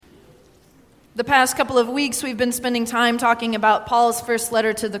The past couple of weeks, we've been spending time talking about Paul's first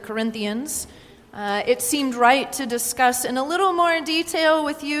letter to the Corinthians. It seemed right to discuss in a little more detail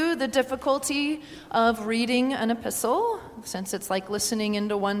with you the difficulty of reading an epistle, since it's like listening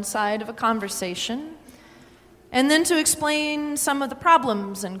into one side of a conversation, and then to explain some of the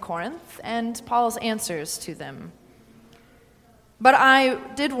problems in Corinth and Paul's answers to them. But I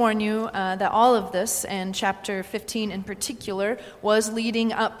did warn you that all of this, and chapter 15 in particular, was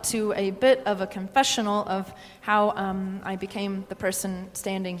leading up to a bit of a confessional of how I became the person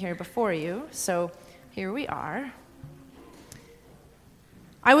standing here before you. So here we are.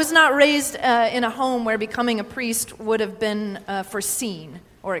 I was not raised in a home where becoming a priest would have been foreseen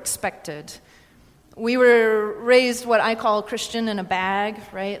or expected. We were raised what I call Christian in a bag,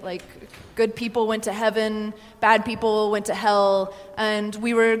 right? Like good people went to heaven, bad people went to hell, and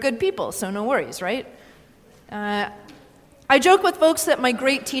we were good people, so no worries, right? I joke with folks that my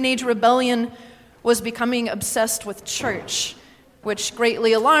great teenage rebellion was becoming obsessed with church, which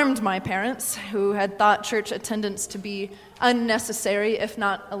greatly alarmed my parents, who had thought church attendance to be unnecessary, if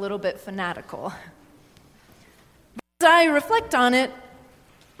not a little bit fanatical. As I reflect on it,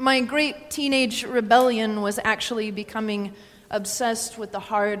 my great teenage rebellion was actually becoming obsessed with the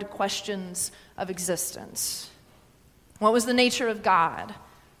hard questions of existence. What was the nature of God?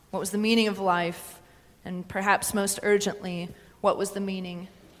 What was the meaning of life? And perhaps most urgently, what was the meaning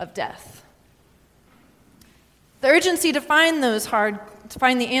of death? The urgency to find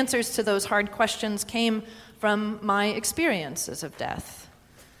the answers to those hard questions came from my experiences of death,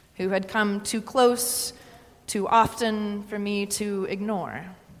 who had come too close, too often for me to ignore.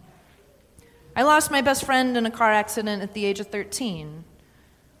 I lost my best friend in a car accident at the age of 13.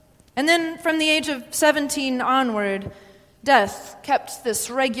 And then from the age of 17 onward, death kept this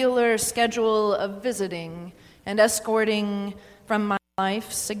regular schedule of visiting and escorting from my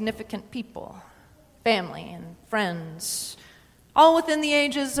life significant people, family and friends, all within the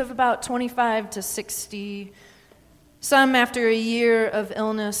ages of about 25 to 60, some after a year of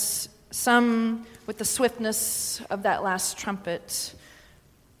illness, some with the swiftness of that last trumpet,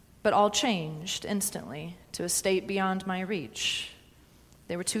 but all changed instantly to a state beyond my reach.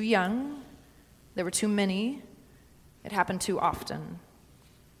 They were too young, there were too many, it happened too often,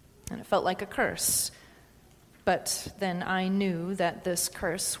 and it felt like a curse. But then I knew that this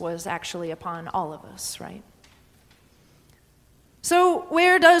curse was actually upon all of us, right? So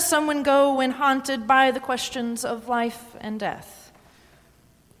where does someone go when haunted by the questions of life and death?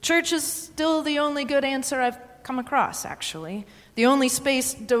 Church is still the only good answer I've come across, actually. The only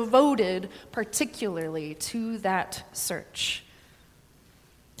space devoted particularly to that search.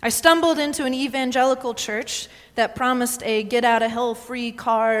 I stumbled into an evangelical church that promised a get-out-of-hell-free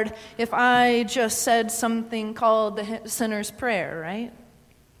card if I just said something called the sinner's prayer, right?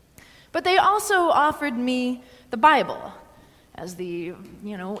 But they also offered me the Bible as the,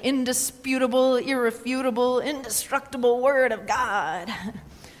 indisputable, irrefutable, indestructible Word of God.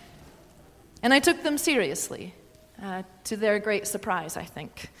 And I took them seriously, to their great surprise, I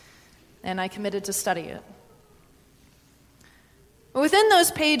think, and I committed to study it. Within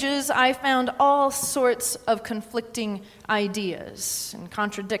those pages, I found all sorts of conflicting ideas and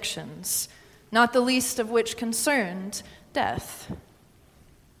contradictions, not the least of which concerned death.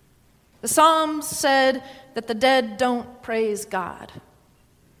 The Psalms said that the dead don't praise God.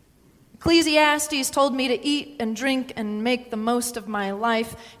 Ecclesiastes told me to eat and drink and make the most of my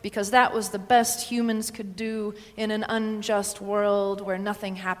life because that was the best humans could do in an unjust world where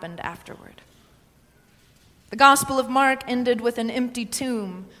nothing happened afterward. The Gospel of Mark ended with an empty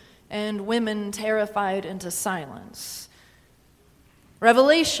tomb and women terrified into silence.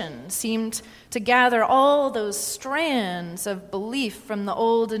 Revelation seemed to gather all those strands of belief from the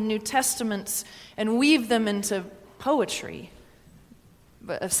Old and New Testaments and weave them into poetry.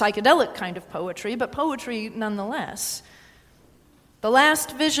 A psychedelic kind of poetry, but poetry nonetheless. The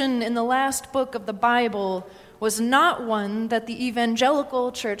last vision in the last book of the Bible was not one that the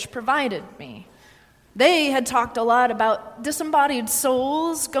evangelical church provided me. They had talked a lot about disembodied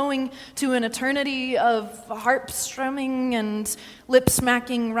souls going to an eternity of harp strumming and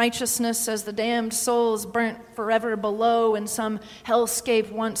lip-smacking righteousness as the damned souls burnt forever below in some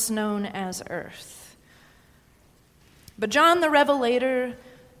hellscape once known as earth. But John the Revelator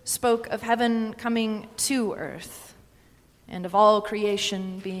spoke of heaven coming to earth and of all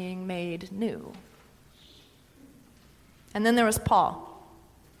creation being made new. And then there was Paul,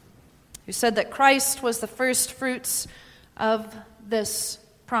 who said that Christ was the first fruits of this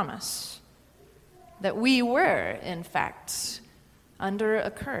promise, that we were, in fact, under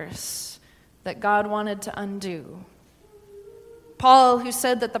a curse that God wanted to undo. Paul, who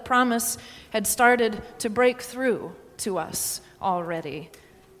said that the promise had started to break through to us already,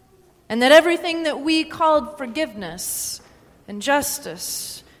 and that everything that we called forgiveness and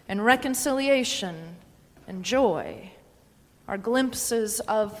justice and reconciliation and joy are glimpses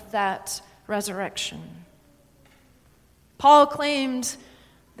of that resurrection. Paul claimed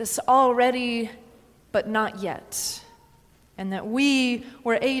this already, but not yet, and that we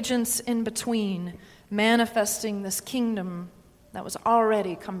were agents in between, manifesting this kingdom that was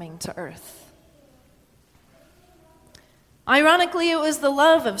already coming to earth. Ironically, it was the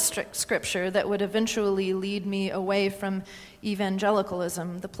love of Scripture that would eventually lead me away from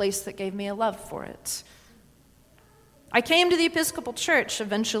evangelicalism, the place that gave me a love for it. I came to the Episcopal Church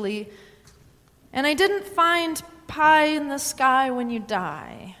eventually, and I didn't find pie in the sky when you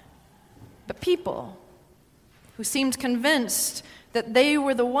die, but people who seemed convinced that they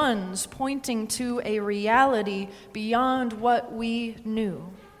were the ones pointing to a reality beyond what we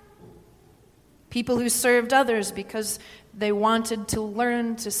knew. People who served others because they wanted to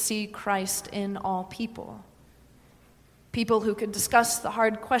learn to see Christ in all people. People who could discuss the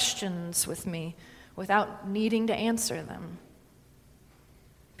hard questions with me without needing to answer them.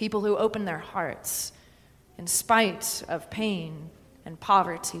 People who opened their hearts in spite of pain and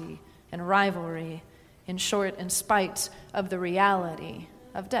poverty and rivalry, in short, in spite of the reality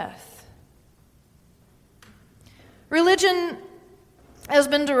of death. Religion has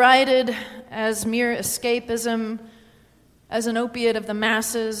been derided as mere escapism, as an opiate of the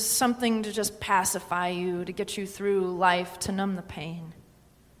masses, something to just pacify you, to get you through life, to numb the pain.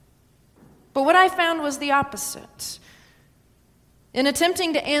 But what I found was the opposite. In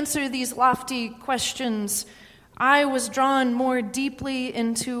attempting to answer these lofty questions, I was drawn more deeply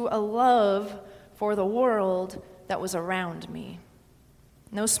into a love for the world that was around me.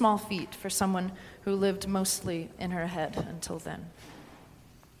 No small feat for someone who lived mostly in her head until then.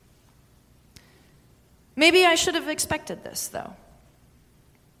 Maybe I should have expected this, though.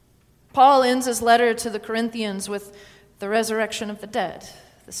 Paul ends his letter to the Corinthians with the resurrection of the dead,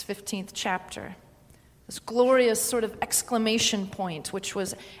 this 15th chapter. This glorious sort of exclamation point, which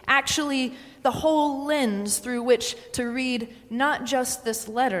was actually the whole lens through which to read not just this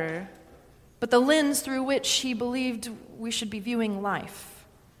letter, but the lens through which he believed we should be viewing life.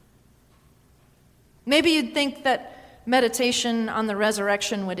 Maybe you'd think that meditation on the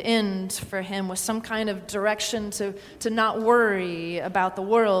resurrection would end for him with some kind of direction to not worry about the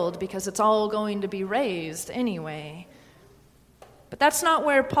world because it's all going to be raised anyway. But that's not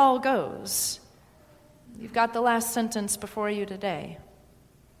where Paul goes. You've got the last sentence before you today.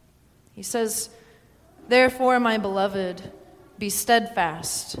 He says, "Therefore, my beloved, be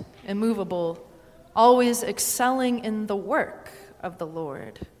steadfast, immovable, always excelling in the work of the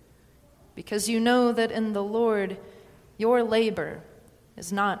Lord, because you know that in the Lord your labor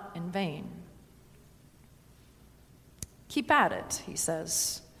is not in vain." Keep at it, he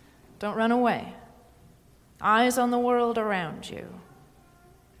says. Don't run away. Eyes on the world around you.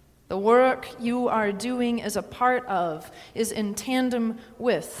 The work you are doing is a part of, is in tandem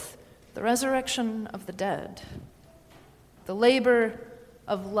with the resurrection of the dead. The labor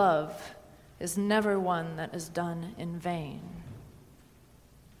of love is never one that is done in vain.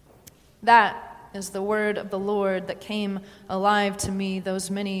 That is the word of the Lord that came alive to me those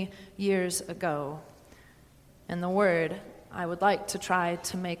many years ago, and the word I would like to try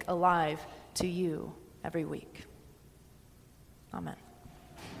to make alive to you every week. Amen.